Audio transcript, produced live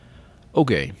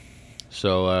Okay,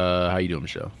 so how you doing,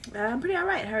 Michelle? I'm pretty all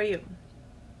right. How are you?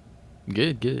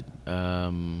 Good, good.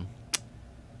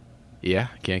 Yeah,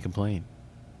 can't complain.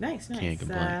 Nice, Can't nice.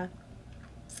 complain.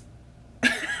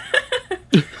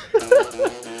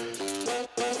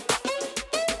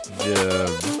 Yeah.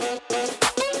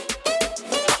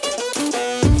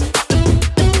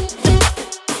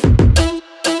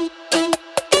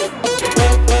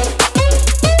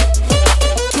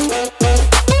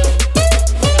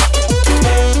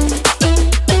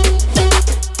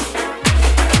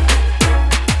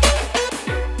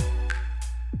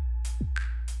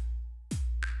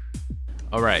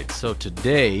 All right, so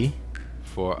today,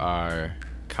 for our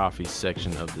coffee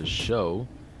section of the show,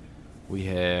 we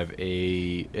have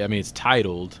it's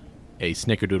titled a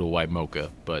Snickerdoodle White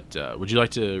Mocha. But would you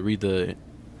like to read the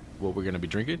what we're gonna be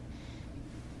drinking?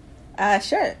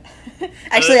 Sure.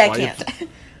 Actually, I Why your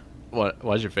can't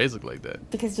Why's your face look like that?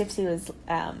 because Gypsy was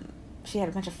she had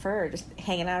a bunch of fur just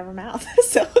hanging out of her mouth.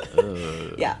 So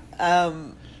Uh, yeah.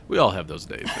 we all have those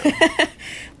days, though.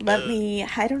 Let me.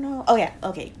 I don't know. Oh yeah.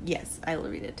 Okay. Yes, I will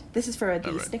read it. This is for the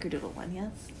All right. Snickerdoodle one.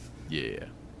 Yes. Yeah.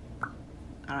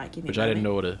 All right. Give me. Which a I didn't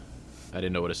moment. know I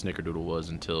didn't know what a snickerdoodle was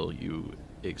until you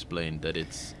explained that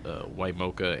it's white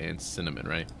mocha and cinnamon,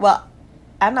 right? Well,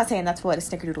 I'm not saying that's what a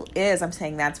Snickerdoodle is. I'm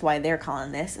saying that's why they're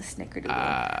calling this a Snickerdoodle.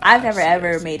 Ah, I've I never see, I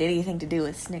ever see. made anything to do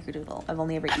with Snickerdoodle. I've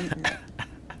only ever eaten it.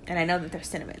 And I know that they're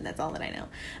cinnamon. That's all that I know.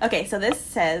 Okay, so this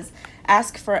says,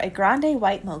 ask for a grande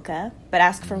white mocha, but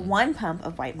ask for 1 pump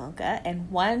of white mocha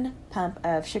and 1 pump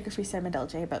of sugar-free cinnamon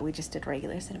dolce, but we just did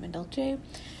regular cinnamon dolce.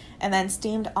 And then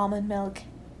steamed almond milk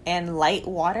and light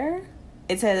water.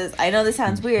 It says, I know this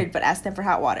sounds weird, but ask them for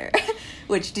hot water.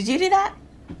 Which, did you do that?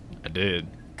 I did.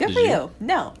 Good Did for you.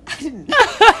 No, I didn't.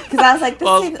 Because I was like, this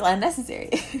Well, seems unnecessary.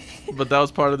 But that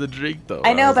was part of the drink, though.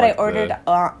 I That know, was but I like ordered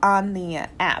on the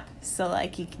app, so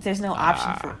like there's no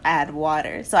option for add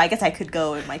water. So I guess I could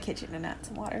go in my kitchen and add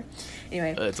some water.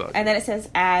 Anyway, It's all and then good. it says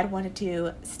add 1 to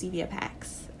 2 stevia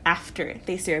packs after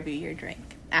they serve you your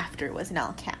drink. After was in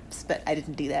all caps, but I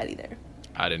didn't do that either.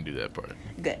 I didn't do that part.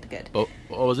 Good, good. But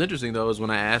what was interesting, though, is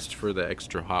when I asked for the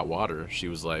extra hot water, she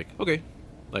was like, okay.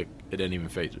 Like, it didn't even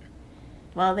phase her.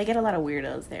 Well, they get a lot of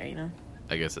weirdos there, you know.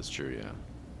 I guess that's true, yeah.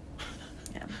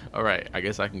 Yeah. All right, I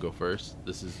guess I can go first.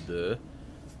 This is the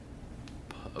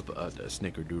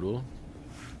snickerdoodle.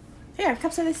 Yeah, our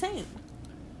cups are the same.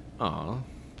 Aw. Oh.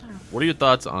 What are your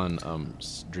thoughts on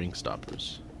drink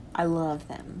stoppers? I love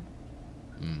them.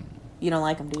 Mm. You don't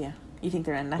like them, do you? You think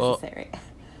they're unnecessary?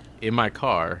 In my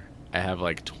car, I have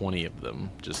like 20 of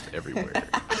them just everywhere.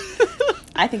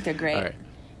 I think they're great.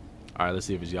 All right, let's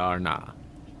see if it's y'all or nah.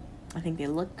 I think they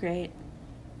look great.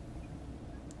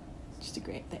 Just a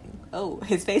great thing. Oh,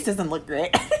 his face doesn't look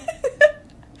great.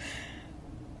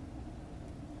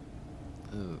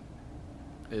 Ugh.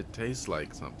 It tastes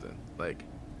like something. Like,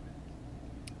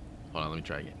 hold on, let me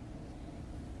try again.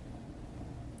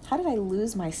 How did I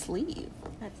lose my sleeve?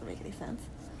 That doesn't make any sense.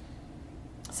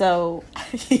 So,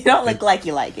 you don't look like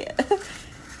you like it.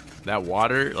 That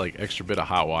water, like extra bit of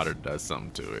hot water, does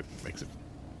something to it.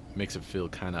 Makes it feel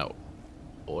kind of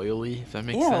oily, if that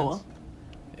makes Ew. sense.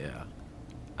 Yeah.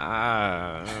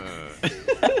 I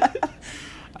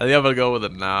think I'm gonna go with a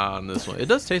nah on this one. It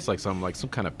does taste like some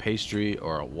kind of pastry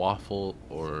or a waffle,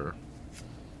 or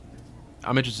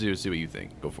I'm interested to see what you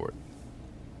think. Go for it.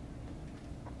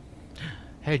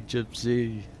 Hey,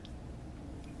 Gypsy.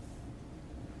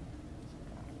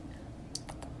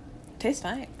 Tastes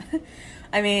fine.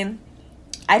 I mean,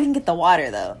 I didn't get the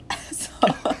water though. So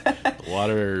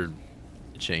Water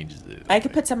changes it. I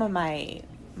could put some of my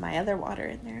other water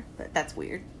in there, but that's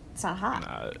weird. It's not hot.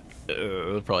 Nah,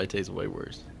 it'll probably taste way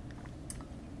worse.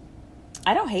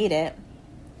 I don't hate it.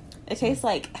 It tastes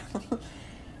like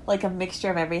like a mixture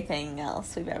of everything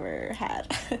else we've ever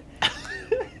had.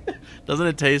 Doesn't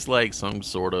it taste like some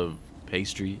sort of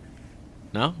pastry?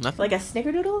 No, nothing. Like a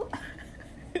snickerdoodle?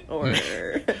 Or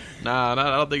Nah,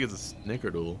 I don't think it's a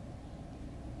snickerdoodle.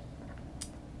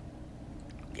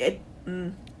 it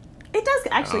it does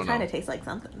actually don't kind know. of taste like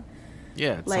something.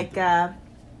 Yeah, it's Like something.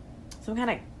 some kind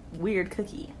of weird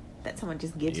cookie that someone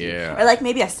just gives Yeah. you. Or like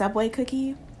maybe a Subway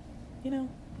cookie, you know?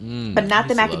 but not I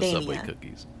the used to love Subway macadamia.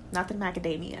 cookies. Not the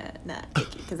macadamia nut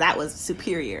cookie, because that was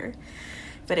superior.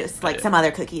 But it was like Yeah. some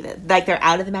other cookie that, like, they're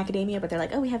out of the macadamia, but they're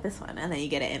like, oh, we have this one. And then you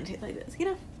get it and it's like this, you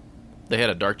know? They had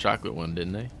a dark chocolate one,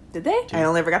 didn't they? Did they? I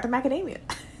only ever got the macadamia.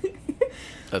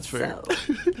 That's fair.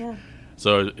 So, yeah.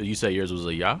 So you say yours was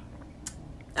a ya?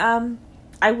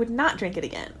 I would not drink it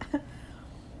again.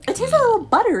 It tastes a little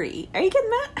buttery. Are you getting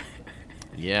that?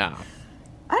 Yeah.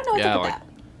 I don't know what Yeah, to put like that.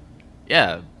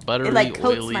 Yeah, buttery, It like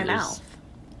coats oily. my there's- mouth.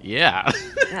 Yeah.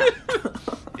 Yeah.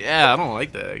 Yeah, I don't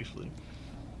like that, actually.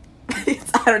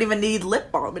 I don't even need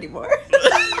lip balm anymore.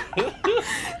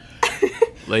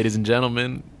 Ladies and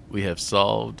gentlemen, we have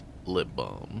solved lip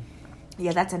balm.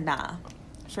 Yeah, that's a nah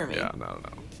for me. Yeah, no.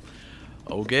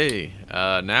 Okay,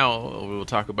 now we will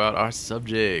talk about our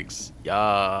subjects. Yeah.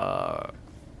 I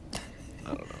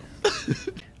don't know.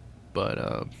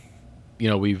 But,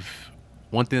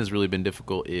 one thing that's really been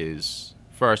difficult is,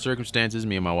 for our circumstances,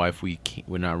 me and my wife, we're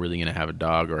not really going to have a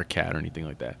dog or a cat or anything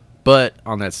like that. But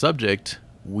on that subject,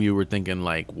 we were thinking,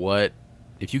 like, what,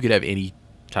 if you could have any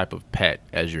type of pet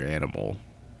as your animal,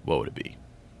 what would it be?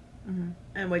 Mm-hmm.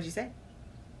 And what'd you say?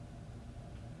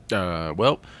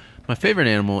 Well, my favorite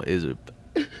animal is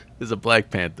a Black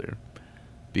Panther,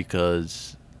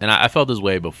 because, and I felt this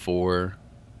way before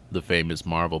the famous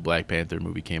Marvel Black Panther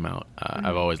movie came out.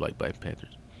 I've always liked Black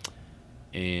Panthers,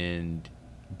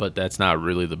 but that's not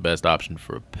really the best option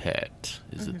for a pet,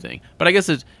 is the thing. But I guess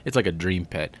it's like a dream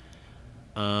pet.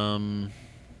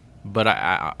 But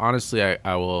I honestly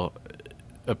I will,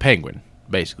 a penguin,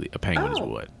 basically. A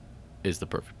penguin is the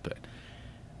perfect pet.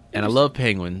 And I love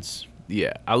penguins.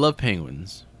 Yeah, I love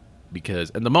penguins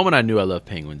because, and the moment I knew I loved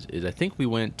penguins is, I think we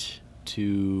went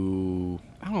to,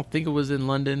 I don't think it was in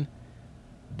London,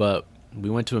 but we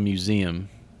went to a museum,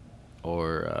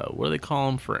 or what do they call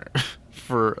them for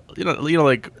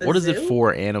like, what is it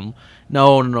for animal?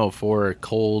 No, for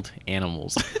cold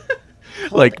animals.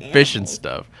 Cold like animals. Fish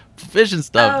and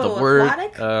stuff. Oh, the word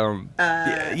aquatic?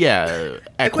 yeah,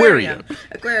 aquarium.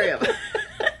 Aquarium.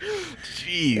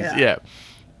 Jeez, yeah.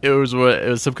 It was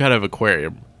some kind of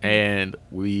aquarium, and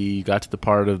we got to the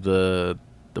part of the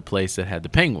place that had the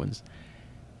penguins,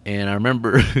 and I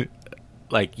remember,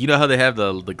 like, you know how they have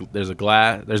there's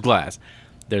glass,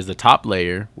 there's the top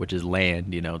layer, which is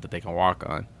land, that they can walk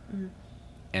on, and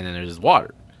then there's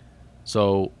water.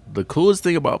 So the coolest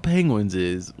thing about penguins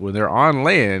is when they're on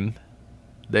land,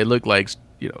 they look like,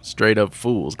 straight up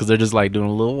fools, because they're just like doing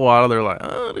a little waddle. They're like,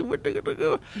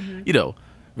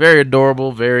 very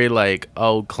adorable, very like,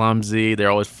 clumsy.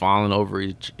 They're always falling over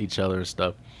each other and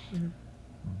stuff.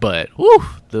 But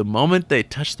the moment they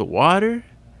touch the water,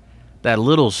 that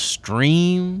little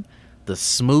stream, the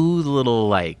smooth little,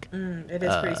 like, it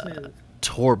is pretty smooth.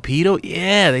 Torpedo,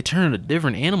 yeah, they turn into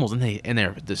different animals, and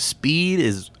the speed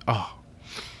is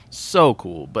so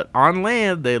cool. But on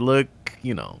land, they look,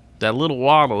 that little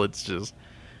waddle, it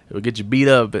will get you beat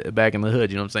up back in the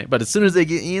hood. You know what I'm saying? But as soon as they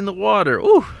get in the water,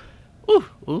 ooh.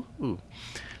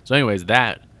 So anyways,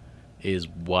 that is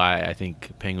why I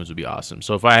think penguins would be awesome.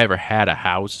 So if I ever had a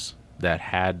house that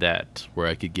had that, where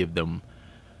I could give them,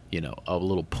 a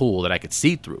little pool that I could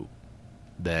see through,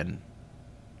 then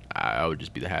I would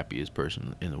just be the happiest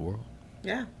person in the world.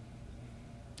 Yeah.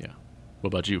 Yeah. What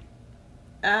about you?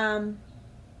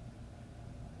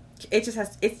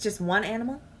 It's just one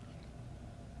animal?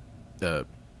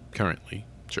 Currently,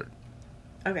 sure.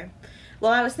 Okay.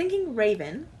 Well, I was thinking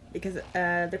raven, because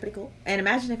they're pretty cool. And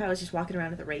imagine if I was just walking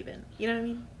around with a raven. You know what I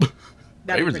mean?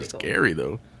 Ravens are scary,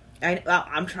 though.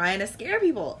 I'm trying to scare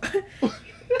people.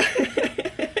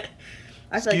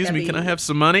 Excuse me, can I have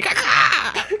some money?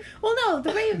 Well, no,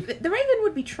 the raven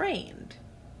would be trained.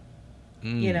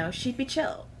 She'd be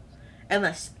chill.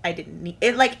 Unless I didn't need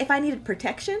it. Like, if I needed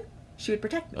protection, she would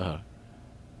protect me.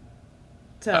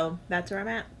 So that's where I'm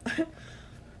at.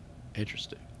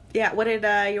 Interesting. Yeah, what did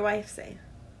your wife say?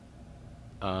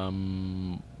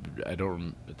 I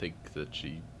don't think that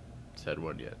she said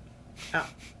one yet. Oh.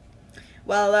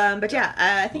 Well, but yeah,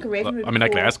 I think a raven would be cool. I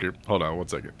can ask her. Hold on one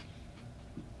second.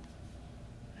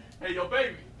 Hey, yo,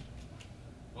 baby.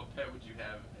 What pet would you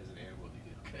have as an animal?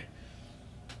 Okay.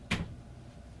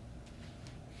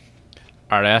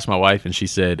 All right, I asked my wife, and she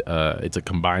said it's a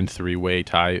combined 3-way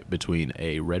tie between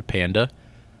a red panda,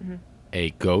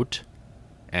 a goat,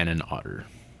 and an otter.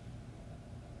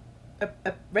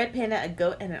 A red panda, a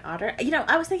goat, and an otter.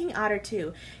 I was thinking otter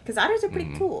too, because otters are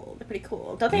pretty cool. They're pretty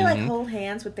cool. Don't they like hold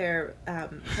hands with their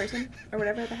person or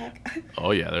whatever the heck? Oh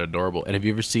yeah, they're adorable. And have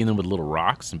you ever seen them with little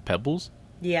rocks and pebbles?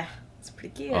 Yeah, it's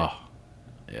pretty cute. Oh,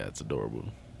 yeah, it's adorable.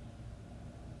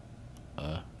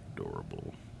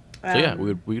 Adorable. So yeah,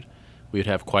 we'd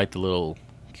have quite the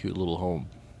cute little home.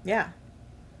 Yeah,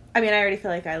 I mean, I already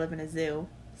feel like I live in a zoo,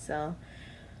 so.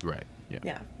 Right. Yeah.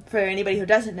 Yeah. For anybody who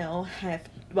doesn't know,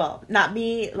 well, not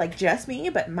me, like just me,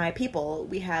 but my people,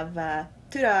 we have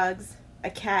 2 dogs, a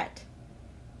cat,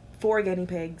 4 guinea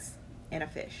pigs, and a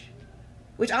fish.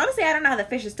 Which, honestly, I don't know how the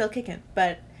fish is still kicking,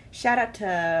 but shout out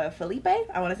to Felipe.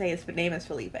 I want to say his name is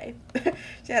Felipe.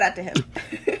 Shout out to him.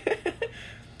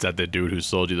 Is that the dude who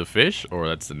sold you the fish, or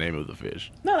that's the name of the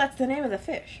fish? No, that's the name of the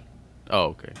fish. Oh,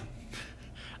 okay.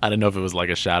 I don't know if it was like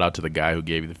a shout out to the guy who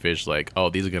gave you the fish, like, oh,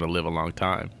 these are gonna live a long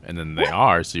time, and then they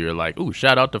are. So you're like, ooh,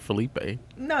 shout out to Felipe.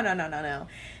 No.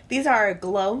 These are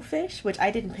glow fish, which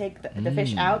I didn't pick the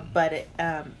fish out, but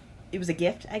it was a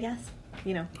gift, I guess.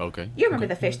 You know. Okay. You remember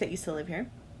okay. the fish that used to live here?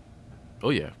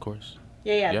 Oh yeah, of course.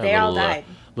 Yeah. They all died.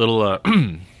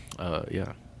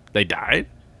 Yeah. They died?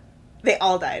 They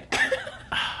all died.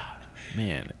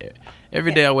 Man,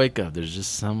 every day I wake up, there's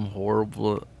just some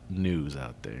horrible news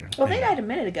out there. Well, they died a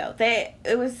minute ago.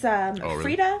 It was really?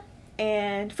 Frida,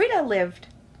 and Frida lived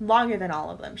longer than all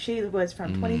of them. She was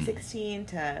from 2016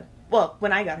 to, well,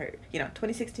 when I got her,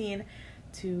 2016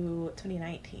 to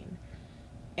 2019.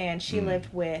 And she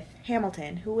lived with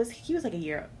Hamilton, he was like a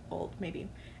year old, maybe.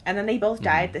 And then they both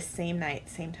died the same night,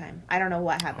 same time. I don't know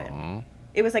what happened. Aww.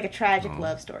 It was like a tragic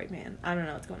love story, man. I don't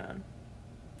know what's going on.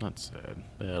 That's sad.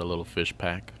 They had a little fish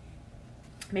pack.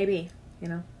 Maybe,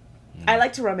 I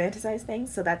like to romanticize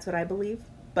things, so that's what I believe.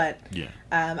 But yeah.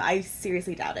 I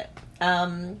seriously doubt it.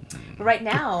 But right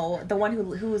now, the one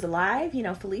who's alive,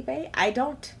 Felipe, I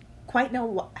don't quite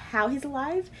know how he's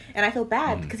alive, and I feel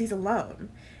bad because he's alone.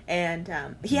 And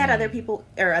he had other people,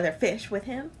 or other fish with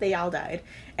him. They all died.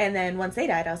 And then once they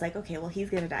died, I was like, okay, well, he's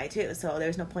going to die too. So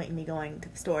there's no point in me going to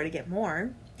the store to get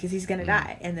more, because he's going to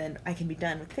die. And then I can be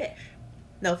done with fish.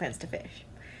 No offense to fish.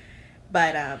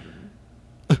 But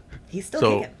he's still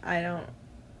kicking. I don't...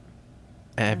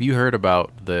 Have you heard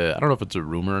about I don't know if it's a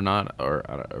rumor or not, or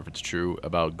I don't know if it's true,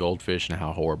 about goldfish and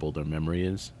how horrible their memory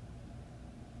is?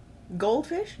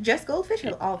 Goldfish? Just goldfish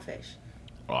or all fish?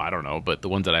 Well, I don't know, but the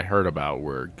ones that I heard about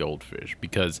were goldfish,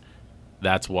 because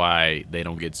that's why they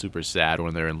don't get super sad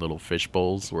when they're in little fish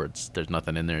bowls where there's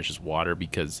nothing in there, it's just water,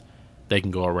 because they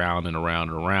can go around and around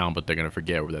and around, but they're going to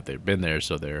forget that they've been there,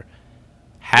 so they're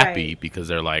happy because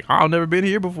they're like, oh, I've never been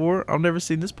here before. I've never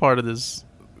seen this part of this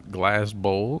glass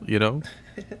bowl,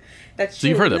 That's so true.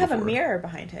 You've heard you that have before. A mirror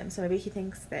behind him, so maybe he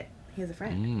thinks that he has a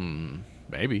friend.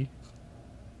 Maybe.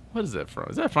 What is that from?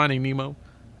 Is that Finding Nemo?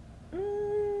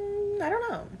 I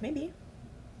don't know. Maybe.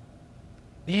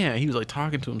 Yeah, he was like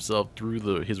talking to himself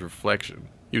through his reflection.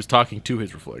 He was talking to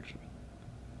his reflection.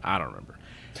 I don't remember.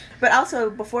 But also,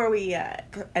 before we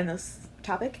end this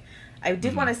topic, I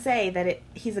did want to say that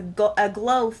he's a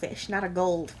glowfish, not a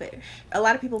goldfish. A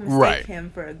lot of people mistake him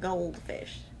for a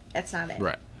goldfish. That's not it.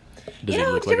 Right. Does he did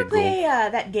look you like ever a play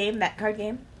that card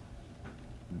game?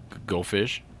 Go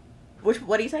fish?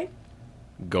 What do you say?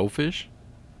 Go fish?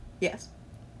 Yes.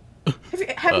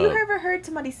 Have you ever heard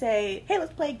somebody say, "Hey,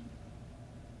 let's play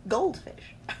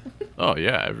goldfish"? Oh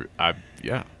yeah,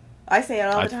 yeah. I say it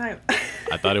all the time.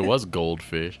 I thought it was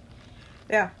goldfish.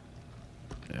 Yeah.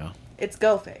 Yeah. It's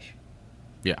go fish.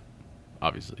 Yeah,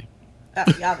 obviously.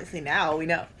 Obviously now we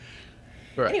know.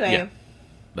 Right. Anyway. Yeah.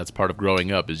 That's part of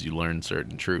growing up, is you learn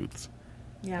certain truths.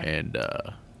 Yeah. And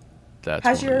that's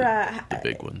how's one your of the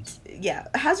big ones. Yeah.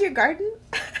 How's your garden?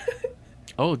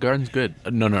 Oh, the garden's good.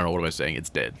 No. What am I saying? It's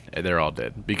dead. They're all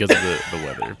dead because of the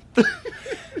weather.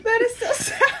 That is so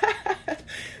sad.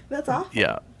 That's awful.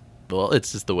 Yeah. Well,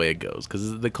 it's just the way it goes.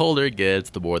 Because the colder it gets,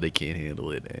 the more they can't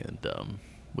handle it. And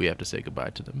we have to say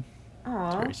goodbye to them. Aww.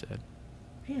 It's very sad.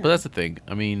 Yeah. But that's the thing.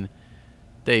 I mean,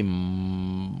 they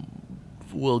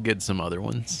will get some other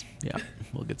ones. Yeah,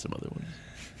 we'll get some other ones.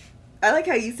 I like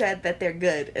how you said that they're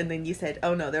good, and then you said,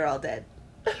 "Oh no, they're all dead."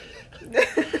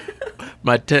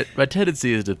 My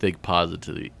tendency is to think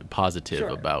positive Sure.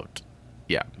 about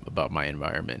my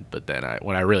environment, but then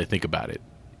when I really think about it,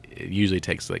 it usually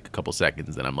takes like a couple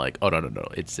seconds, and I'm like, oh no,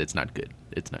 it's not good.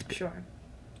 It's not good. Sure.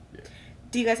 Yeah.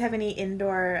 Do you guys have any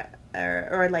indoor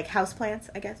or like house plants?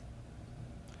 I guess.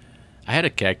 I had a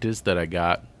cactus that I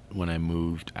got when I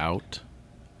moved out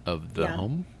of the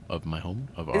home of my home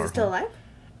of our. Is it still home. alive?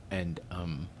 And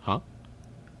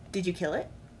Did you kill it?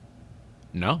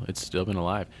 No, it's still been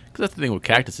alive. Because that's the thing with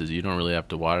cactuses, you don't really have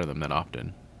to water them that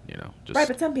often. Just Right,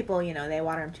 but some people, they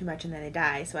water them too much and then they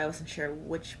die. So I wasn't sure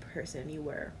which person you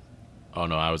were. Oh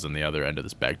no, I was on the other end of the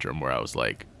spectrum where I was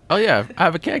like, oh yeah, I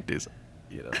have a cactus.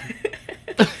 And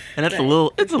that's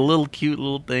it's a little cute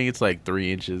little thing. It's like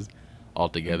 3 inches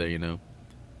altogether.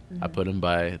 Mm-hmm. I put him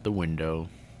by the window,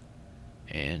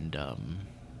 and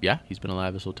he's been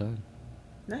alive this whole time.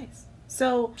 Nice.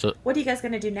 So what are you guys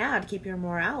gonna do now to keep your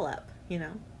morale up?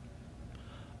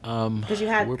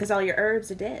 Because all your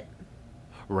herbs are dead.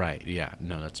 Right. Yeah.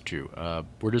 No, that's true.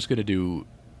 We're just gonna do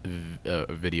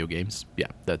video games. Yeah,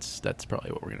 that's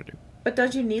probably what we're gonna do. But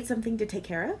don't you need something to take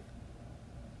care of?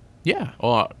 Yeah.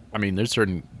 Well, I mean, there's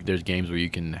games where you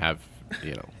can have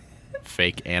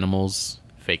fake animals,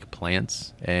 fake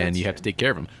plants, and That's you have true. to take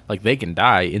care of them. Like, they can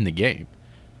die in the game,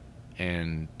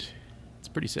 and it's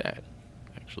pretty sad,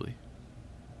 actually.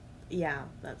 Yeah,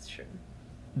 that's true.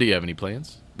 Do you have any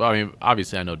plans? Well, I mean,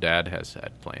 obviously, I know Dad has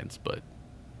had plans, but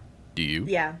do you?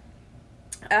 Yeah.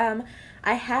 Um,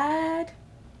 I had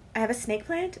I have a snake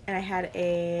plant, and I had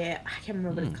I can't remember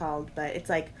what Hmm. it's called, but it's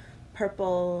like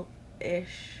purple-ish.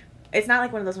 It's not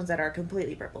like one of those ones that are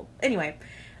completely purple. Anyway,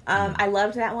 Hmm. I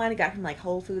loved that one. I got it from like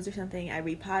Whole Foods or something. I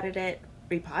replanted it.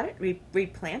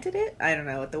 I don't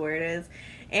know what the word is,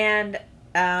 and it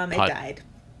Pot. died.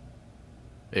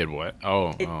 It what?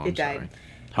 Oh, It I'm it died. sorry.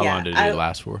 How long Yeah. did it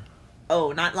last for?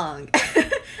 Oh, not long.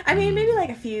 I mean, maybe like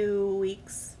a few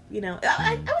weeks. I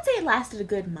would say it lasted a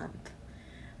good month.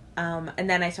 And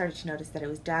then I started to notice that it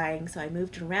was dying, so I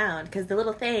moved it around because the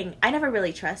little thing, I never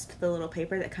really trust the little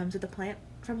paper that comes with the plant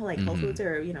from like Whole Foods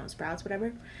or Sprouts,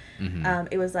 whatever.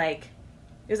 It was like,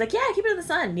 yeah, keep it in the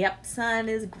sun. Yep, sun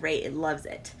is great. It loves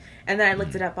it. And then I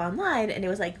looked it up online, and it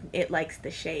was like it likes the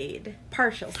shade,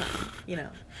 partial sun,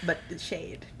 but the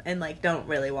shade, and like don't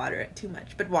really water it too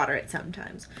much, but water it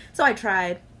sometimes. So I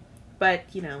tried, but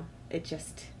it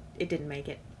didn't make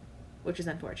it, which is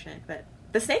unfortunate. But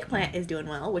the snake plant is doing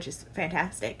well, which is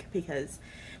fantastic because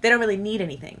they don't really need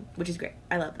anything, which is great.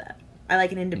 I love that. I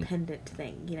like an independent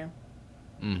thing. Yeah.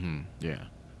 Yeah.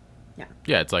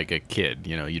 Yeah, it's like a kid.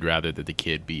 You'd rather that the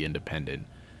kid be independent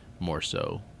more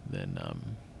so than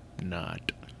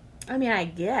not. I mean, I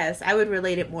guess I would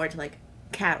relate it more to like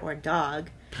cat or dog.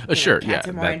 Sure. Cats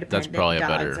Yeah. are more That's independent. probably a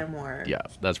Dogs better. are more. Yeah,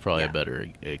 that's probably Yeah. a better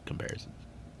comparison.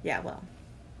 Yeah. Well.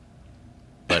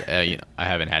 But I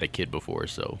haven't had a kid before,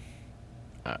 so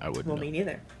I wouldn't Well, know. me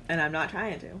neither, and I'm not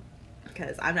trying to,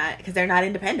 because they're not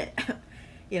independent.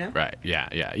 Right. Yeah.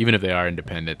 Yeah. Even if they are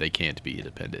independent, they can't be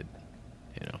independent.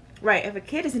 Right. If a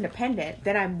kid is independent,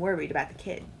 then I'm worried about the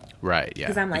kid. Right. Yeah.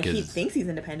 Because I'm like, he thinks he's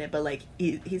independent, but like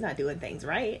he's not doing things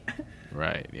right.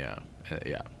 Right. Yeah.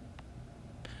 Yeah.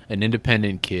 An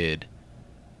independent kid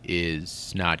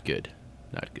is not good.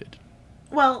 Not good.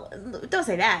 Well, don't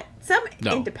say that. Some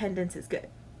No. independence is good.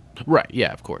 Right.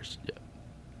 Yeah. Of course.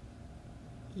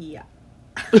 Yeah.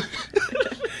 Yeah.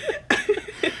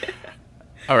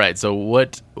 All right. So,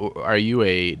 what are you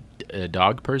a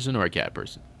dog person or a cat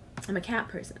person? I'm a cat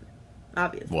person,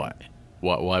 obviously. Why?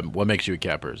 What makes you a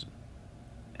cat person?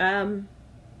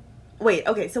 Wait.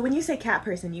 Okay. So when you say cat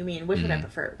person, you mean which would I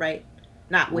prefer, right?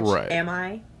 Not which Right. am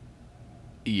I?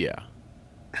 Yeah.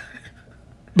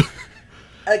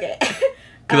 Okay.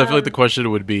 Because I feel like the question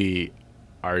would be,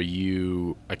 are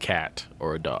you a cat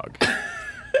or a dog?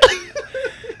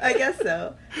 I guess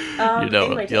so. You know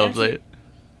Anyway, what I'm saying?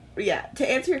 Yeah, to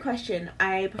answer your question,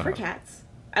 I prefer cats.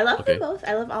 I love Okay. them both.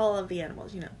 I love all of the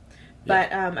animals.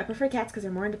 But I prefer cats because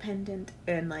they're more independent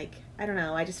and like I don't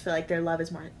know. I just feel like their love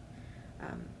is more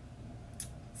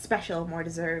special, more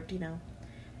deserved.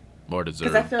 More Because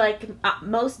deserved. I feel like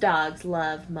most dogs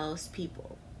love most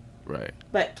people, Right.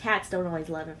 but cats don't always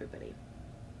love everybody.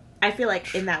 I feel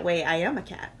like in that way, I am a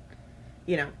cat.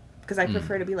 Because I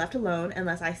prefer to be left alone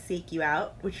unless I seek you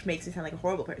out, which makes me sound like a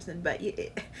horrible person. But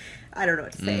I don't know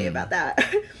what to say about that.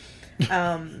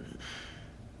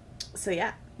 So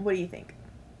yeah, what do you think?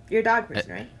 You're a dog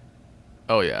person, right?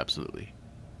 Oh yeah, absolutely.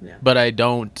 Yeah. But I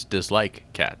don't dislike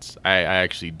cats. I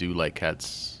actually do like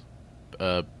cats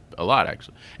a lot,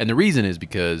 actually. And the reason is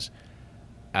because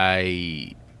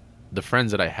the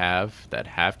friends that I have that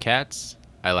have cats,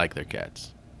 I like their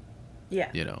cats. Yeah.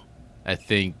 I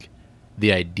think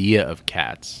the idea of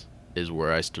cats is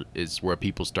where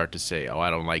people start to say, "Oh, I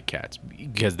don't like cats,"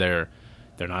 because they're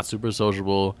not super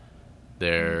sociable.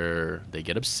 They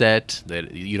get upset.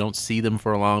 You don't see them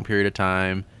for a long period of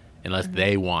time unless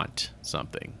they want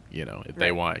something. If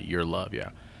they Right. want your love, yeah.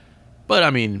 But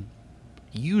I mean,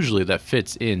 usually that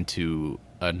fits into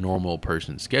a normal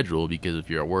person's schedule because if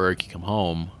you're at work, you come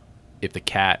home. If the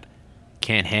cat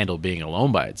can't handle being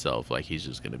alone by itself, like he's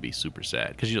just gonna be super sad.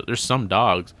 Because there's some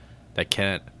dogs that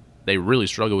can't. They really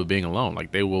struggle with being alone.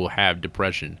 Like they will have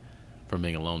depression from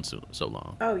being alone so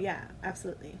long. Oh yeah,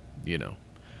 absolutely.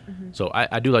 So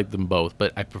I do like them both,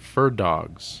 but I prefer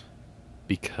dogs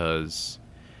because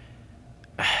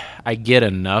I get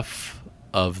enough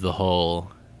of the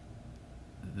whole.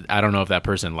 I don't know if that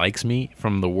person likes me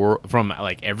from the world, from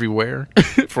like everywhere,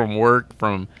 from work,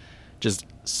 from just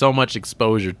so much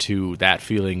exposure to that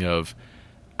feeling of,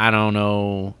 I don't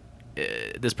know,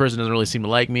 this person doesn't really seem to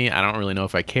like me. I don't really know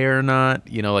if I care or not.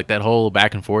 Like that whole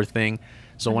back and forth thing.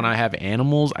 So when I have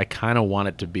animals, I kind of want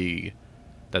it to be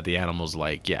that the animal's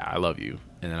like, yeah, I love you.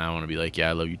 And then I want to be like, yeah,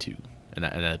 I love you too. And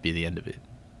that'd be the end of it.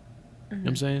 You know what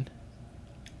I'm saying?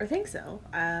 I think so.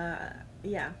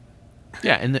 Yeah.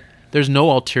 Yeah, and there's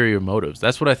no ulterior motives.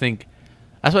 That's what I think.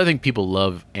 That's why I think people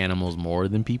love animals more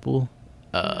than people.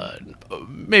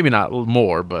 maybe not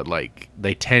more, but like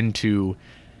they tend to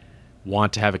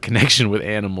want to have a connection with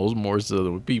animals more so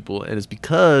than with people, and it's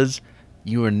because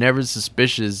you are never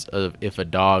suspicious of if a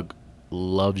dog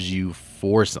loves you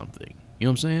for something. You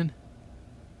know what I'm saying?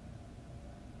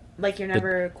 Like you're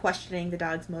never questioning the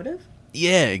dog's motive?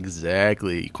 Yeah,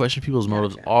 exactly. You question people's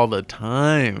motives Gotcha. all the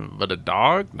time, but a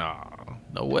dog, nah,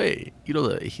 no way. You know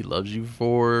that he loves you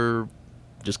for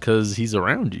just because he's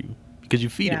around you, because you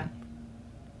feed Yeah. him,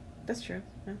 That's true.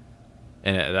 Yeah.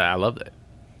 and I love that.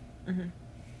 Hmm.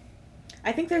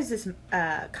 I think there's this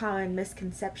common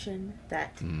misconception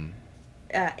that Mm.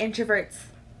 introverts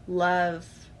love,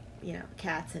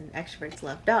 cats and extroverts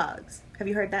love dogs. Have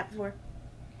you heard that before?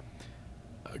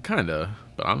 Kinda,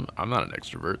 but I'm not an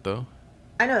extrovert though.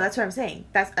 I know, that's what I'm saying.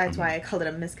 That's why I called it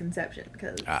a misconception,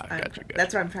 because Gotcha.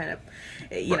 that's what I'm trying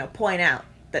to, Right. point out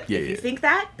that Yeah, if you yeah. think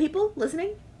that, people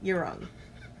listening, you're wrong.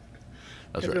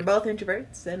 That's Because right. we're both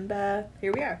introverts, and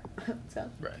here we are. So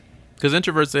Right. Because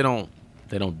introverts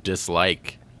they don't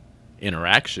dislike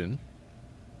interaction.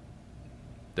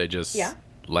 They just Yeah.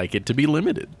 like it to be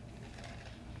limited.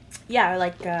 yeah,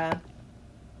 like yeah,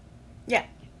 that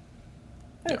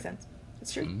makes sense.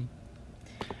 It's true. Mhm.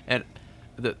 And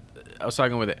I was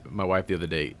talking with my wife the other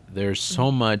day. There's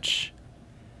so much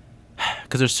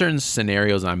because there's certain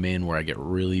scenarios I'm in where I get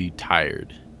really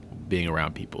tired being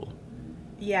around people,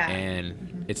 Yeah.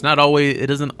 and it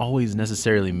doesn't always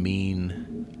necessarily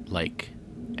mean like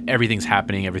everything's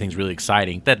happening, everything's really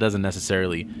exciting. That's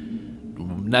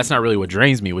not really what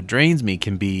drains me. What drains me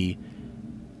can be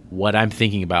what I'm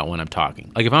thinking about when I'm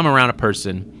talking. Like if I'm around a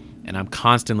person and I'm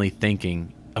constantly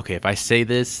thinking, okay, if I say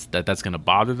this, that's going to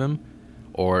bother them,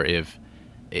 or if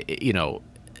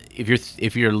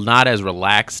if you're not as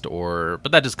relaxed,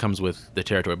 but that just comes with the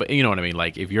territory. But you know what I mean?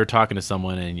 Like if you're talking to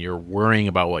someone and you're worrying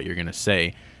about what you're going to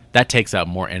say, that takes out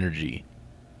more energy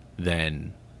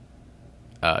than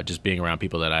just being around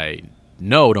people that I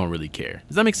know don't really care.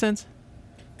 Does that make sense?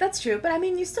 That's true, but I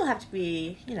mean, you still have to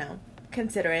be,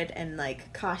 considerate and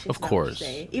like cautious. Of about what you course.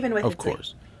 say, even with Of it's, like,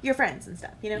 course. your friends and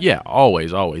stuff. Yeah,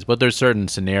 always, always. But there's certain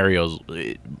scenarios,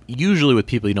 usually with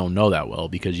people you don't know that well,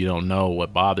 because you don't know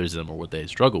what bothers them or what they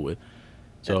struggle with.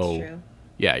 So, That's true.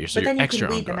 yeah, But you're then you extra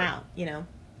can on weed them guard. out.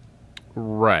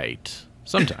 Right.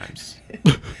 Sometimes.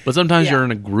 But sometimes Yeah. you're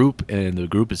in a group and the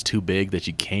group is too big that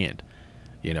you can't,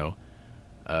 you know.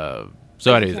 So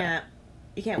Like, anyways,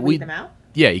 you can't we- weed them out.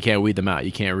 yeah, you can't weed them out.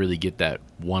 You can't really get that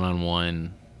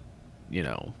one-on-one,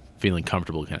 feeling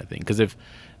comfortable kind of thing. Because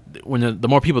when the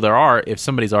more people there are, if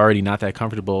somebody's already not that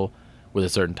comfortable with a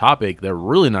certain topic, they're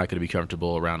really not going to be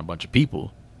comfortable around a bunch of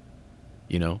people,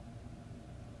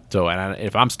 So,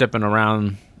 if I'm stepping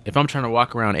around, if I'm trying to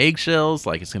walk around eggshells,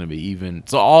 like it's going to be even.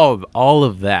 So all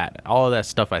of that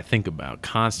stuff I think about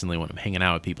constantly when I'm hanging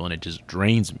out with people, and it just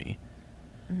drains me.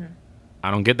 Mm-hmm.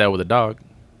 I don't get that with a dog.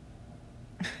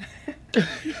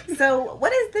 So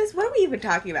what is this? What are we even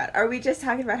talking about? Are we just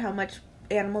talking about how much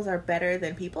animals are better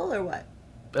than people, or what?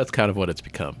 That's kind of what it's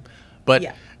become. But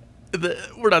Yeah.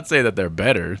 we're not saying that they're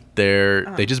better.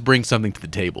 They just bring something to the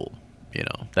table,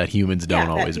 that humans don't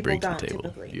that always people bring to the don't table.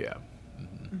 typically. Yeah.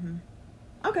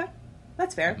 Okay,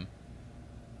 that's fair.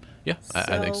 Yeah,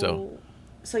 I think so.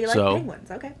 So you like So-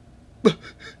 penguins? Okay.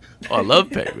 Oh, I love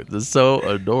penguins. They're so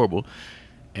adorable.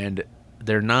 And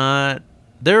they're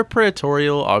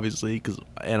predatorial, obviously, because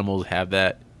animals have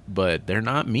that, but they're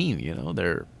not mean,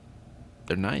 They're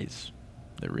nice.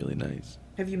 They're really nice.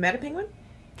 Have you met a penguin?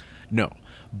 No,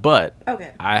 but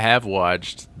Okay. I have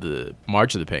watched the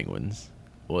March of the Penguins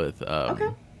with, Okay.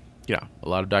 a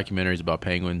lot of documentaries about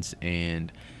penguins,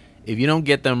 and if you don't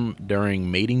get them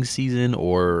during mating season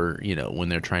or, when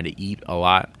they're trying to eat a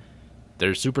lot,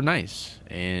 they're super nice,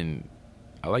 and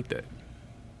I like that.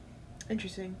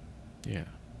 Interesting. Yeah.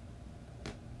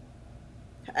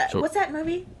 So- What's that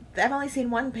movie? I've only seen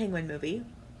one penguin movie.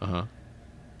 Uh-huh.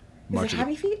 Is it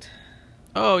Happy Feet?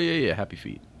 Oh, yeah, Happy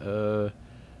Feet.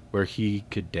 Where he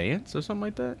could dance or something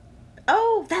like that?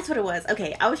 Oh, that's what it was.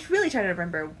 Okay, I was really trying to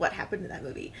remember what happened in that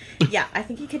movie. Yeah, I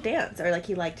think he could dance, or like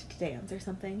he liked to dance or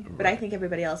something. But I think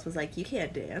everybody else was like, "You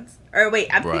can't dance." Or wait,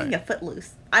 I'm thinking Right. of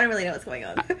Footloose. I don't really know what's going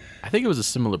on. I think it was a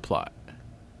similar plot.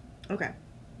 Okay,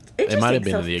 It might have interesting.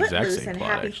 been So the exact Footloose same and plot,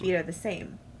 Happy actually. Feet are the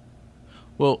same.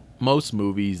 Well, most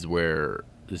movies where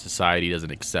the society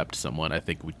doesn't accept someone, I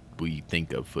think we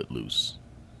think of Footloose.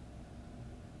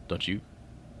 Don't you?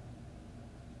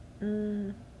 I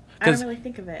don't 'Cause- really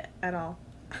think of it at all.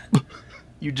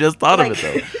 You just thought Like- of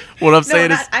it, though. What I'm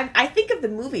saying is... I think of the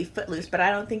movie Footloose, but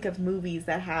I don't think of movies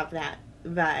that have that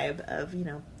vibe of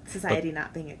society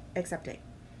not being accepting.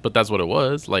 But that's what it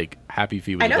was. Like, Happy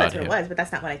Feet was I know about that's what him. it was, but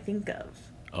that's not what I think of.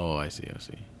 Oh, I see. I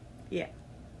see. Yeah,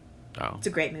 Oh, it's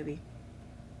a great movie.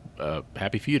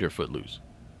 Happy Feet or Footloose?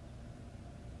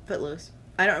 Footloose.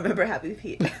 I don't remember Happy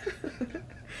Feet.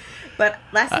 But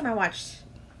last time I watched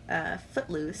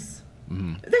Footloose,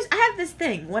 I have this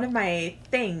thing. One of my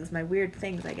things, my weird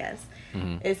things, I guess,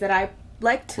 is that I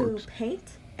like to Quirks.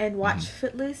 paint and watch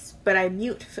Footloose, but I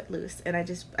mute Footloose and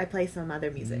I play some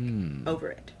other music over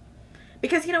it.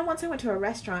 Because, once I went to a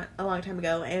restaurant a long time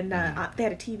ago and they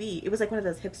had a TV. It was like one of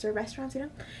those hipster restaurants,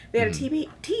 They had a TV,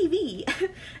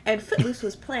 and Footloose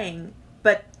was playing,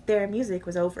 but their music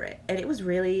was over it, and it was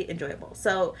really enjoyable.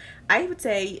 So I would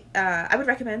say I would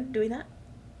recommend doing that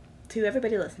to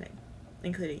everybody listening,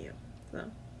 including you. So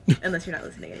unless you're not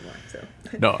listening anymore. So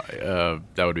No,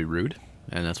 that would be rude,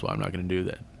 and that's why I'm not going to do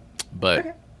that. But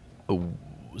okay.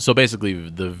 So basically,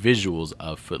 the visuals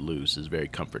of Footloose is very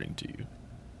comforting to you.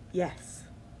 Yes.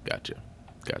 Gotcha.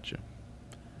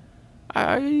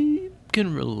 I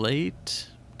can relate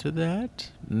to that.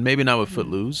 Maybe not with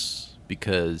Footloose,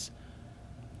 because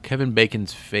Kevin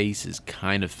Bacon's face is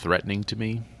kind of threatening to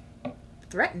me.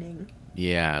 Threatening?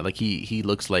 Yeah, like he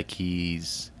looks like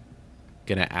he's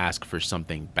gonna ask for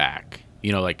something back.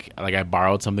 Like I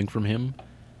borrowed something from him,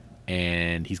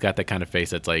 and he's got that kind of face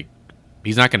that's like,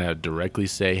 he's not gonna directly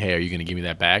say, "Hey, are you gonna give me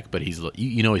that back?" But he's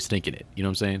he's thinking it. You know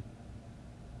what I'm saying?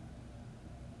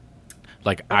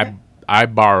 Like Okay. I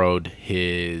borrowed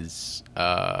his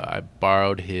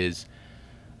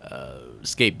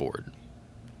skateboard,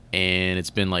 and it's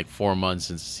been like 4 months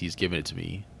since he's given it to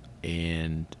me,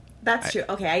 and That's true.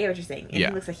 Okay, I get what you're saying. And Yeah.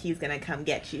 he looks like he's gonna come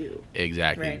get you.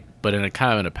 exactly, Right. but in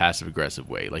a passive aggressive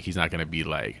way. Like he's not gonna be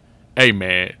like, "Hey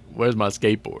man, where's my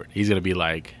skateboard?" He's gonna be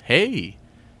like, "Hey,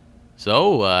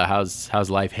 so how's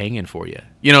life hanging for you?"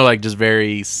 Like just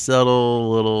very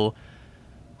subtle little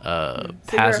So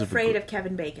you're passive. afraid of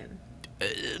Kevin Bacon.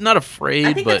 Not afraid,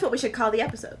 I think but that's what we should call the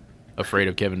episode. afraid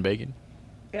of Kevin Bacon.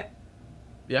 Yeah.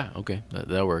 Yeah, okay,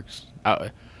 that works.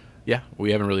 Yeah,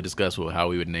 we haven't really discussed how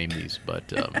we would name these,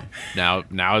 but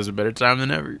now is a better time than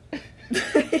ever.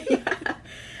 Yeah.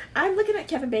 I'm looking at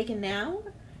Kevin Bacon now.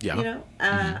 Yeah.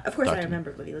 Of course Talk I to me.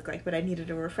 remembered what he looked like, but I needed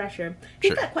a refresher. He's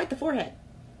Sure. got quite the forehead.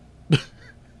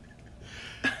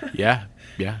 Yeah.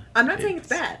 I'm not saying it's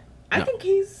bad. I No. think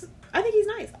he's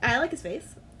nice. I like his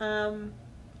face.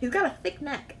 He's got a thick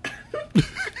neck.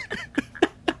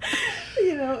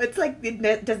 It's like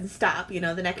it doesn't stop. The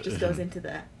neck just goes into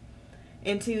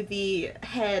the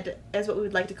head as what we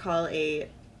would like to call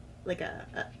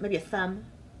maybe a thumb.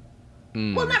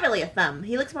 Mm, Well, not really a thumb.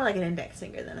 He looks more like an index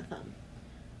finger than a thumb.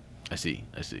 I see.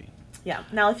 Yeah.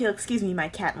 Now, if you'll excuse me, my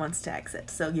cat wants to exit,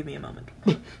 so give me a moment.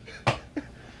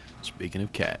 Speaking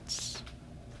of cats,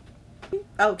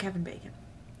 Oh, Kevin Bacon.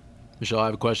 Michelle, I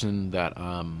have a question that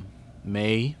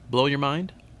may blow your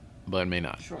mind, but may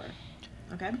not. Sure.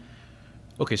 Okay.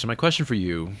 Okay, so my question for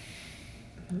you,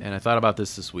 and I thought about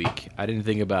this week. I didn't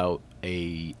think about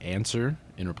a answer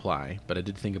in reply, but I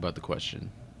did think about the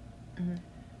question.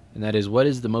 And that is, what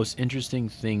is the most interesting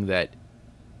thing that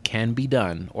can be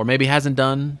done, or maybe hasn't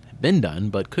been done,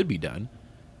 but could be done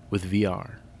with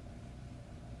VR?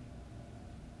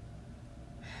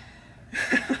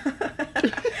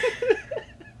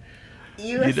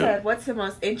 You said, what's the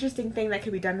most interesting thing that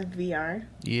could be done with VR?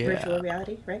 Yeah. Virtual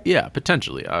reality, right? Yeah,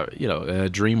 potentially. In a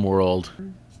dream world.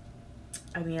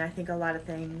 I mean, I think a lot of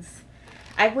things.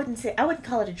 I wouldn't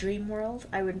call it a dream world.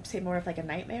 I would say more of like a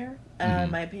nightmare, in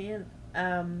my opinion.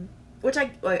 Which I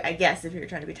guess if you're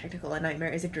trying to be technical, a nightmare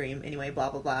is a dream anyway.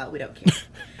 Blah blah blah. We don't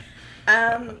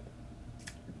care.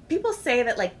 People say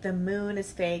that like the moon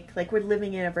is fake. Like we're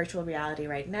living in a virtual reality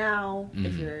right now.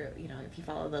 If you're, if you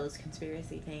follow those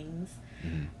conspiracy things.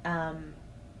 I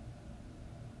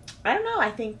don't know. I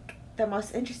think the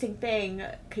most interesting thing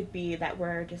could be that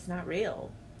we're just not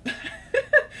real.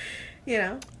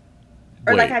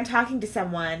 Or Wait. like I'm talking to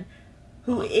someone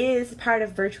who is part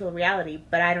of virtual reality,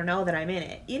 but I don't know that I'm in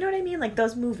it. You know what I mean? Like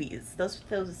those movies, those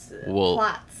Well,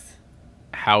 plots.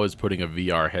 How is putting a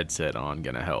VR headset on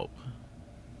gonna help?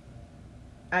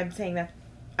 I'm saying that.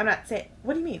 I'm not saying.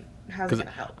 What do you mean? How's it 'Cause going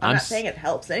to help? I'm I'm not s- saying it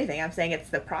helps anything. I'm saying it's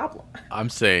the problem. I'm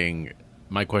saying,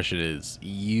 my question is,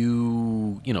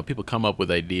 people come up with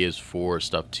ideas for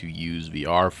stuff to use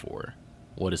VR for.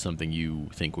 What is something you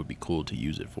think would be cool to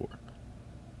use it for?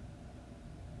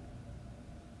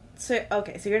 So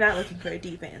you're not looking for a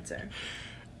deep answer.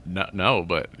 No,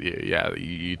 but yeah,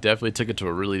 you definitely took it to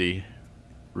a really,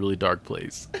 really dark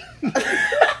place.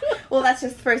 Well, that's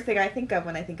just the first thing I think of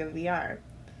when I think of VR.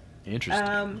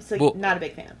 Interesting. So Well- not a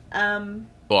big fan.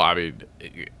 Well, I mean,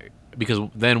 because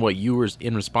then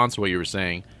in response to what you were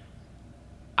saying,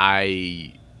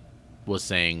 I was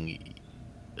saying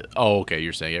Oh, okay.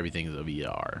 You're saying everything's a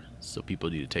VR, so people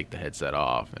need to take the headset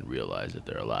off and realize that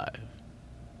they're alive.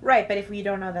 Right, but if you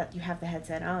don't know that you have the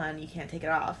headset on, you can't take it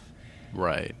off.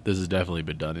 Right. This has definitely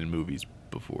been done in movies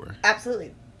before.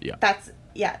 Absolutely. Yeah. That's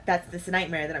this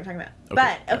nightmare that I'm talking about. Okay.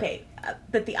 But okay,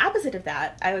 but the opposite of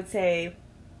that, I would say.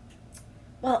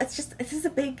 Well, it's just this is a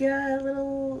big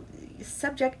little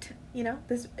subject, you know.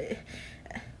 This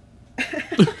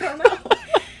I don't know.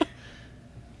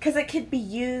 Because it could be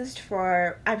used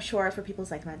for, I'm sure, for people's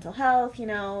like mental health, you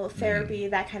know, therapy,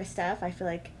 that kind of stuff. I feel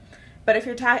like, but if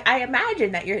you're talking, I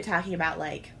imagine that you're talking about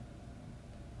like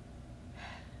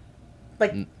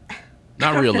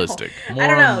Not realistic. I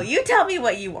don't know. You tell me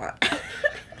what you want.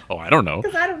 Oh, I don't know.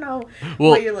 Because I don't know Well,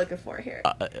 what you're looking for here.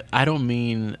 I don't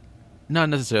mean not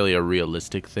necessarily a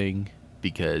realistic thing,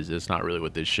 because it's not really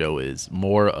what this show is.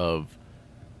 More of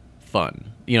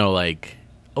fun. You know, like,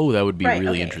 oh, that would be Right,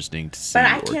 really okay. interesting to see But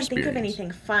I or can't think of experience.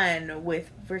 anything fun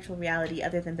with virtual reality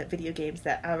other than the video games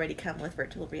that already come with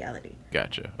virtual reality.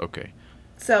 Gotcha. Okay.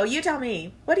 So you tell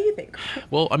me, what do you think?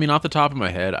 Well, I mean, off the top of my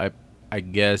head, I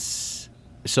guess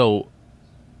so.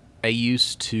 I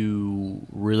used to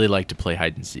really like to play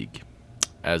hide and seek,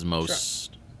 as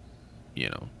most, you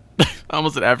know, I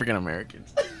almost said African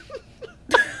Americans,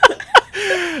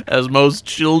 as most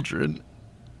children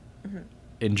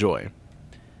enjoy.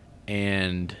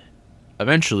 And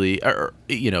eventually,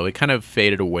 you know, it kind of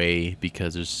faded away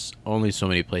because there's only so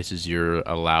many places you're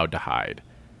allowed to hide.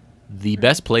 The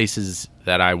best places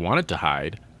that I wanted to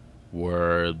hide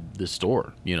were the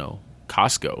store, you know,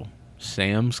 Costco.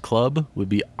 Sam's Club would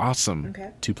be awesome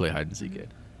to play hide and seek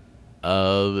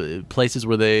at. Places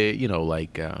where they, you know,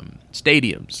 like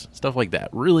stadiums, stuff like that.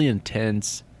 Really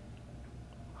intense,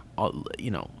 you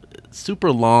know,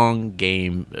 super long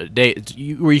game day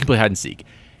where you can play hide and seek.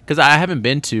 Because I haven't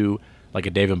been to like a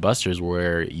Dave and Buster's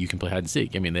where you can play hide and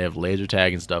seek. I mean, they have laser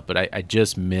tag and stuff, but I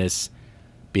just miss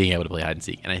being able to play hide and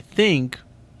seek. And I think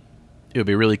it would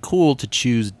be really cool to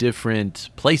choose different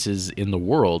places in the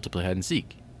world to play hide and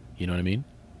seek. You know what I mean?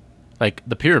 Like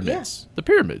the pyramids. Yeah. The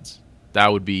pyramids.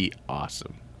 That would be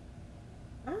awesome.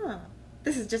 Oh,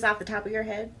 this is just off the top of your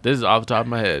head? This is off the top of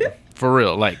my head. For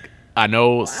real. Like, I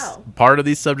know part of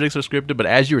these subjects are scripted, but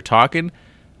as you were talking,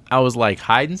 I was like,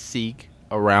 hide and seek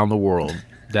around the world.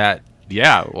 That,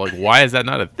 yeah, like, why is that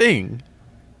not a thing?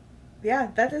 Yeah,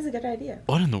 that is a good idea.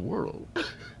 What in the world?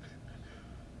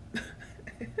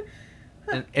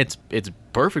 And it's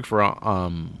perfect for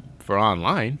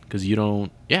online, because you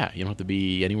don't have to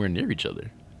be anywhere near each other.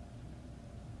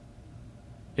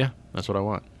 Yeah, that's what I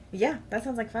want. Yeah, that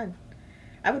sounds like fun.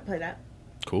 I would play that.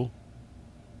 Cool.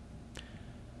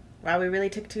 Wow, we really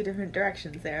took two different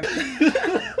directions there.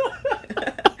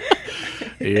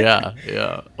 Yeah.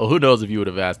 Well, who knows if you would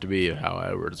have asked me how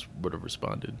I would have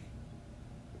responded.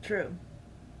 True.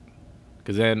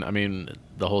 Because then, I mean,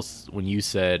 when you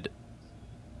said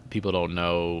people don't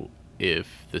know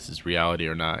if this is reality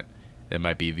or not, it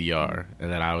might be VR.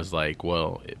 And then I was like,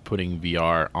 well, putting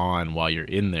VR on while you're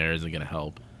in there isn't going to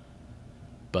help.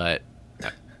 But,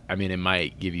 I mean, it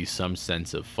might give you some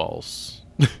sense of false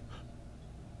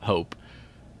hope.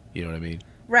 You know what I mean?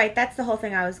 Right. That's the whole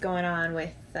thing I was going on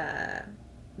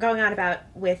about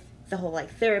with the whole,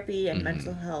 like, therapy and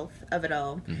mental health of it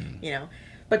all, you know.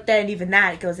 But then even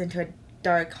that goes into a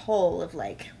dark hole of,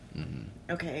 like,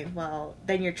 okay, well,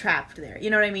 then you're trapped there. You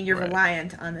know what I mean? You're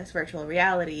reliant on this virtual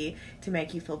reality to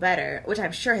make you feel better, which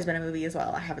I'm sure has been a movie as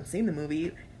well. I haven't seen the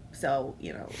movie, so,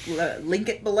 you know, link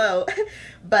it below.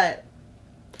 But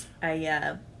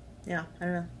I don't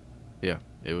know. Yeah,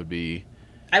 it would be...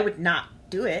 I would not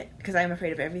do it because I'm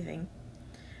afraid of everything.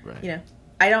 Right. You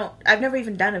know, I've never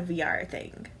even done a VR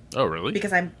thing. Oh, really?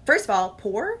 Because I'm, first of all,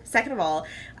 poor. Second of all,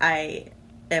 I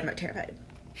am terrified.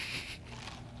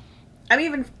 I'm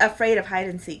even afraid of hide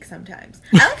and seek sometimes.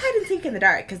 I like hide and seek in the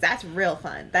dark because that's real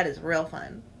fun. That is real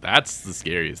fun. That's the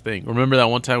scariest thing. Remember that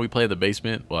one time we played the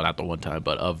basement? Well, not the one time,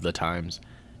 but of the times.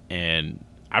 And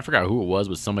I forgot who it was,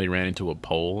 but somebody ran into a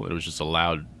pole. It was just a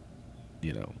loud,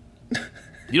 you know.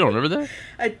 You don't remember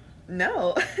that?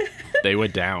 No. They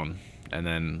went down. And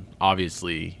then,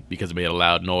 obviously, because it made a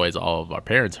loud noise, all of our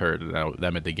parents heard. And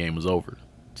that meant the game was over.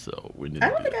 So we didn't. I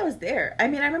don't think I was there. I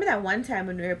mean, I remember that one time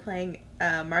when we were playing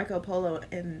Marco Polo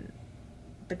in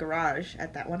the garage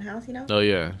at that one house, you know? Oh,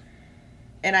 yeah.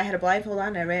 And I had a blindfold on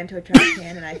and I ran into a trash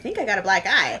can and I think I got a black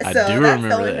eye. So I do that's remember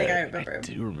the only that. thing I remember. I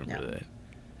do remember that.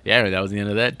 Yeah, that was the end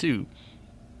of that, too.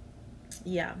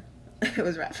 Yeah. It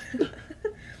was rough.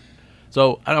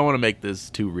 So, I don't want to make this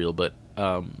too real, but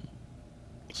so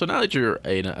now that you're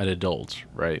an adult,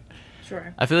 right?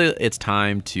 Sure. I feel like it's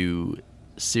time to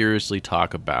seriously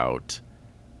talk about,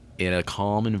 in a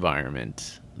calm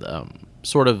environment,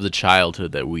 sort of the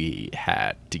childhood that we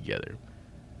had together?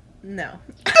 No.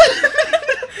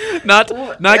 not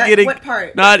getting what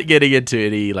part? Not getting into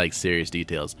any like serious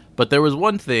details, but there was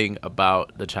one thing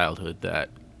about the childhood that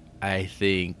I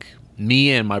think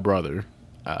me and my brother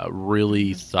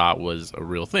really thought was a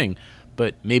real thing,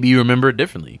 but maybe you remember it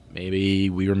differently. Maybe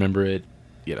we remember it,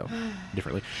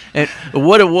 differently. And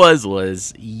what it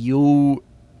was you,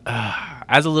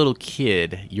 as a little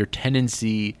kid, your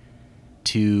tendency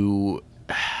to,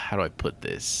 how do I put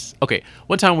this? Okay,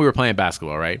 one time we were playing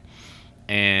basketball, right?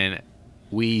 And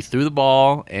we threw the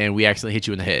ball and we accidentally hit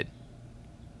you in the head,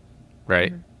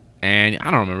 right? Mm-hmm. And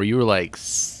I don't remember, you were like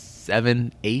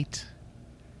 7, 8,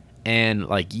 and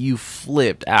like you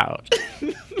flipped out.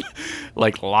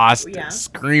 Like lost it,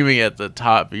 screaming at the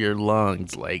top of your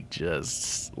lungs, like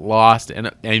just lost.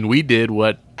 And we did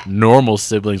what normal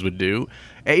siblings would do.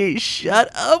 Hey,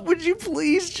 shut up, would you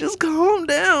please just calm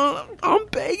down? I'm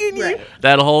begging you. Right.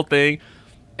 That whole thing.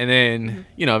 And then,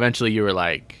 eventually you were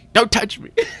like, don't touch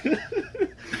me.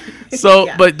 So,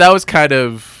 but that was kind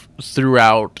of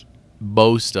throughout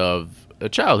most of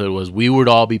childhood, was we would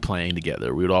all be playing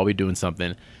together. We would all be doing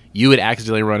something. You would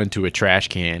accidentally run into a trash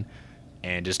can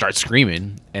and just start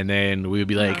screaming, and then we would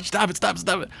be like, stop it.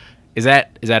 Is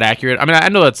that accurate? I mean, I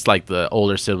know that's like the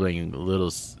older sibling,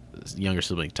 younger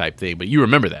sibling type thing, but you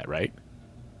remember that, right?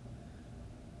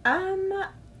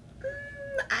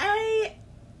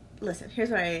 Listen, here's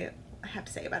what I have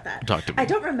to say about that. Talk to me. I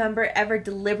don't remember ever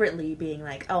deliberately being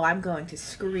like, oh, I'm going to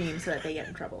scream so that they get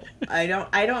in trouble. I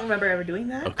don't remember ever doing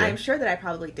that. Okay. I'm sure that I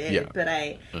probably did, but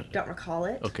I don't recall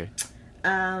it. Okay.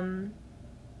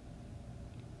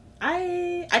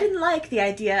 I didn't like the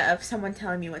idea of someone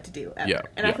telling me what to do ever. Yeah,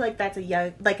 and I feel like that's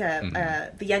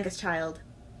the youngest child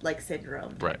like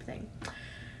syndrome type thing.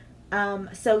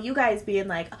 So you guys being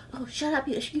like, oh, shut up,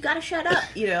 you gotta shut up.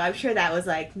 I'm sure that was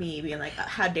like me being like,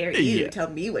 how dare you tell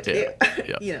me what to do.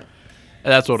 Yeah.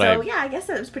 That's what I guess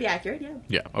that was pretty accurate.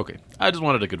 Yeah. Okay. I just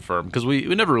wanted to confirm because we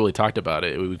never really talked about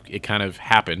it. It kind of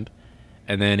happened,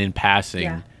 and then in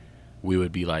passing, we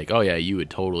would be like, oh yeah, you would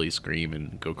totally scream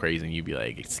and go crazy, and you'd be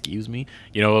like, excuse me.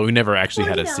 We never actually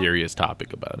had a serious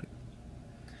topic about it.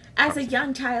 As a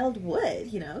young child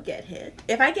would, get hit.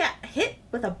 If I get hit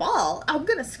with a ball, I'm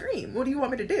going to scream. What do you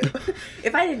want me to do?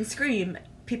 If I didn't scream,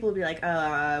 people would be like,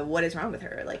 what is wrong with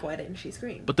her? Like, why didn't she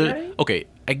scream? But okay,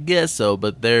 I guess so,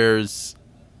 but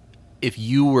if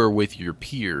you were with your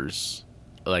peers,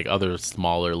 like other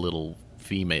smaller little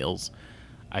females,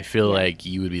 I feel like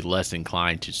you would be less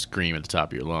inclined to scream at the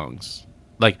top of your lungs.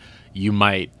 Like, you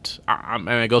might, I mean,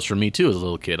 it goes for me too as a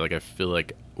little kid. Like, I feel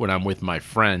like when I'm with my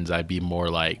friends, I'd be more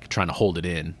like trying to hold it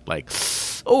in. Like,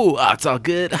 oh, it's all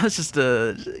good. It's just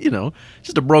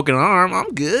just a broken arm.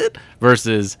 I'm good.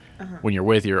 Versus when you're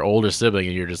with your older sibling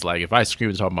and you're just like, if I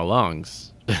scream at the top of my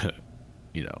lungs,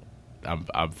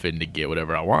 I'm fitting to get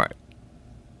whatever I want.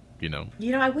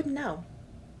 I wouldn't know.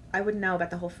 I wouldn't know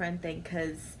about the whole friend thing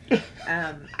because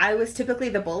I was typically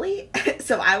the bully,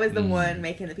 so I was the one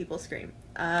making the people scream.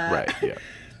 Right, yeah.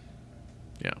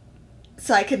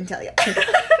 So I couldn't tell you.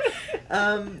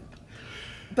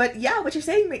 But yeah, what you're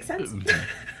saying makes sense.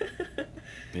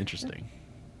 Interesting.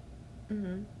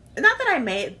 Mm-hmm. Not that I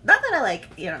made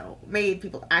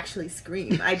people actually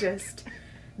scream.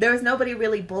 There was nobody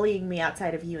really bullying me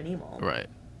outside of you and Emil. Right.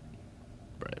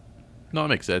 No, it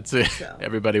makes sense. So.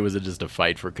 Everybody was just a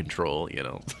fight for control,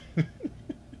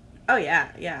 Oh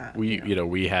yeah.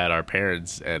 We had our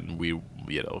parents, and we,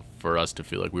 for us to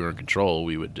feel like we were in control,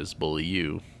 we would just bully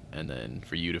you, and then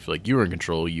for you to feel like you were in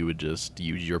control, you would just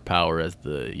use your power as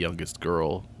the youngest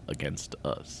girl against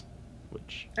us.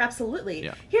 Which absolutely.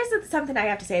 Yeah. Here's something I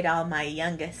have to say to all my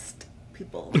youngest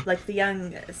people, like the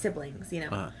young siblings.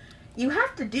 You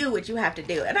have to do what you have to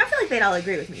do. And I feel like they'd all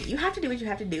agree with me. You have to do what you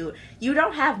have to do. You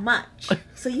don't have much.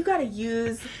 So you got to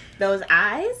use those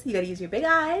eyes. You got to use your big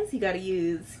eyes. You got to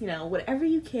use, whatever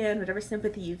you can, whatever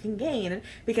sympathy you can gain.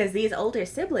 Because these older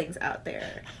siblings out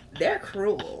there, they're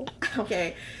cruel.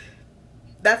 Okay?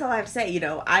 That's all I have to say.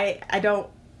 I don't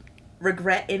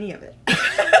regret any of it.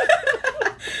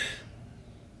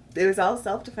 It was all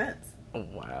self-defense. Oh,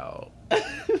 wow.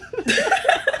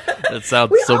 That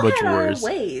sounds so much worse. We all had our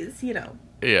ways,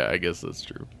 Yeah, I guess that's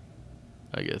true.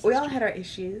 We all had our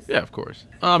issues. Yeah, of course.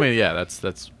 I mean, yeah, that's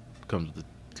comes with the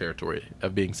territory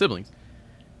of being siblings,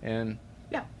 and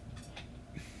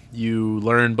you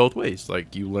learn both ways.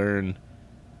 Like, you learn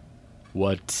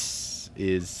what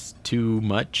is too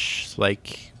much.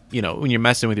 Like, when you're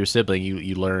messing with your sibling,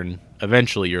 you learn.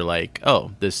 Eventually, you're like,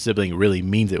 oh, this sibling really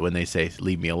means it when they say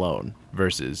 "leave me alone,"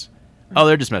 versus, oh,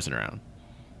 they're just messing around.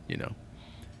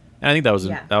 And I think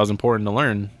that was important to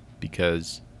learn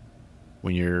because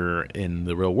when you're in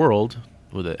the real world,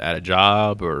 at a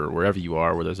job or wherever you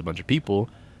are where there's a bunch of people,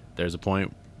 there's a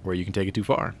point where you can take it too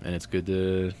far, and it's good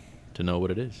to know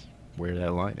what it is, where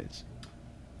that line is.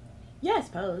 Yeah, I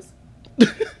suppose.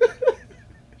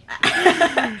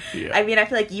 Yeah. I mean, I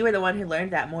feel like you were the one who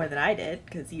learned that more than I did,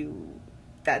 because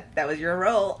that was your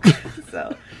role.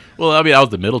 So. Well, I mean, I was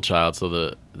the middle child,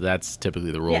 so that's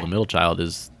typically the role of Yeah. the middle child,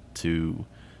 is to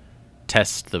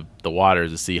test the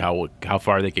waters to see how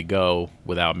far they could go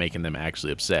without making them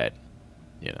actually upset,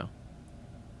 you know,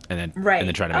 and then Right. and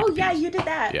then try to make Oh the yeah, peace. you did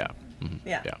that. Yeah. Mhm.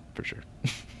 Yeah. Yeah, for sure.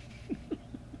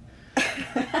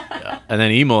 Yeah. And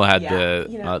then Emil had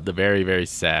Yeah, the very, very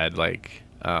sad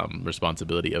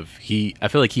responsibility of I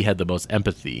feel like he had the most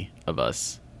empathy of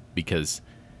us, because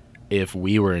if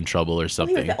we were in trouble or Well,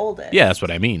 something, he was the oldest. yeah, that's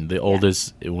what I mean. The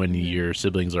oldest, when Mm-hmm. your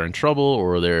siblings are in trouble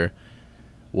or they're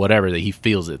whatever, that he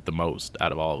feels it the most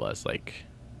out of all of us.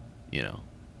 Yeah.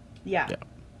 Yeah.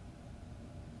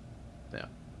 Yeah.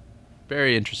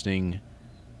 Very interesting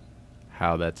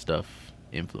how that stuff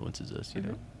influences us, you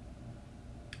know.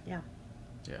 Yeah.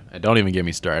 Yeah. And don't even get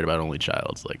me started about only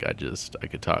childs. I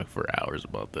could talk for hours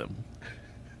about them.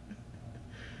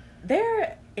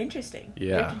 They're interesting.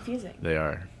 Yeah. They're confusing. They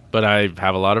are. But I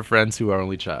have a lot of friends who are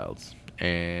only childs.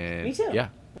 And Me too. Yeah.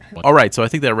 All right, so I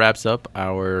think that wraps up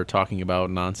our talking about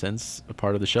nonsense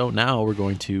part of the show. Now we're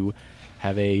going to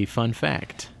have a fun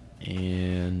fact.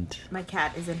 And My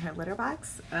cat is in her litter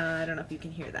box. I don't know if you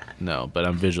can hear that. no, but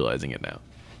I'm visualizing it now.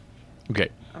 Okay.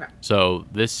 Okay. So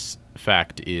this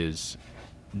fact is,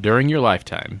 during your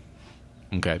lifetime,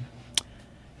 okay,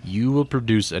 you will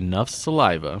produce enough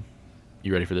saliva.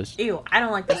 You ready for this? Ew, I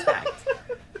don't like this fact.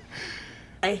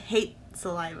 I hate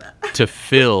saliva. To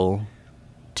fill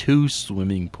 2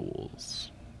 swimming pools.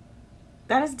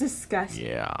 That is disgusting.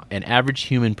 Yeah. An average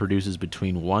human produces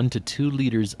between 1 to 2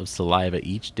 liters of saliva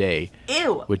each day,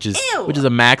 Ew. which is Ew. a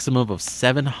maximum of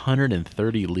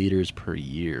 730 liters per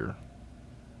year.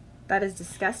 That is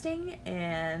disgusting,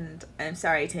 and I'm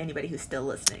sorry to anybody who's still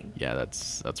listening. Yeah,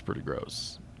 that's pretty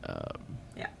gross.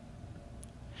 Yeah.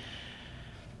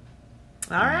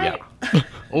 All right. Yeah.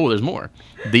 Oh, there's more.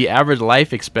 The average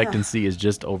life expectancy is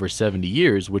just over 70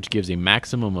 years, which gives a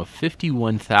maximum of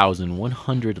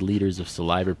 51,100 liters of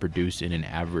saliva produced in an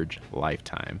average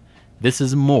lifetime. This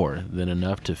is more than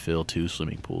enough to fill 2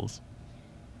 swimming pools.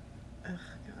 Ugh,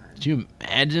 God. Could you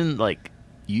imagine,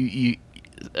 you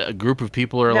a group of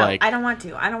people are No, like, I don't want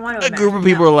to. I don't want to. a group of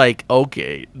people are like,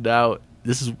 okay, now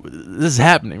this is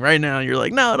happening right now. And you're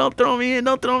like, no, don't throw me in.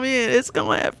 Don't throw me in. It's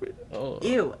going to happen. Oh.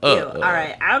 Ew. All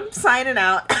right, I'm signing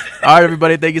out. All right,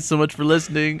 everybody. Thank you so much for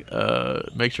listening.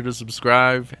 Make sure to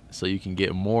subscribe so you can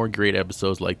get more great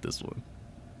episodes like this one.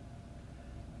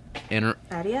 And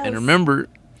Adios. and remember,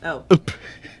 Oh.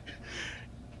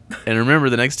 and remember,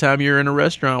 the next time you're in a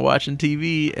restaurant watching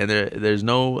TV and there's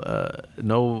no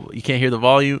you can't hear the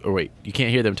volume, or wait, you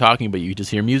can't hear them talking, but you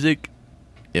just hear music,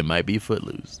 it might be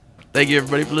Footloose. Thank you,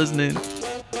 everybody, for listening.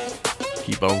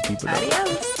 Keep on keeping on.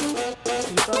 Adios.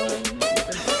 Keep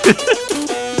on.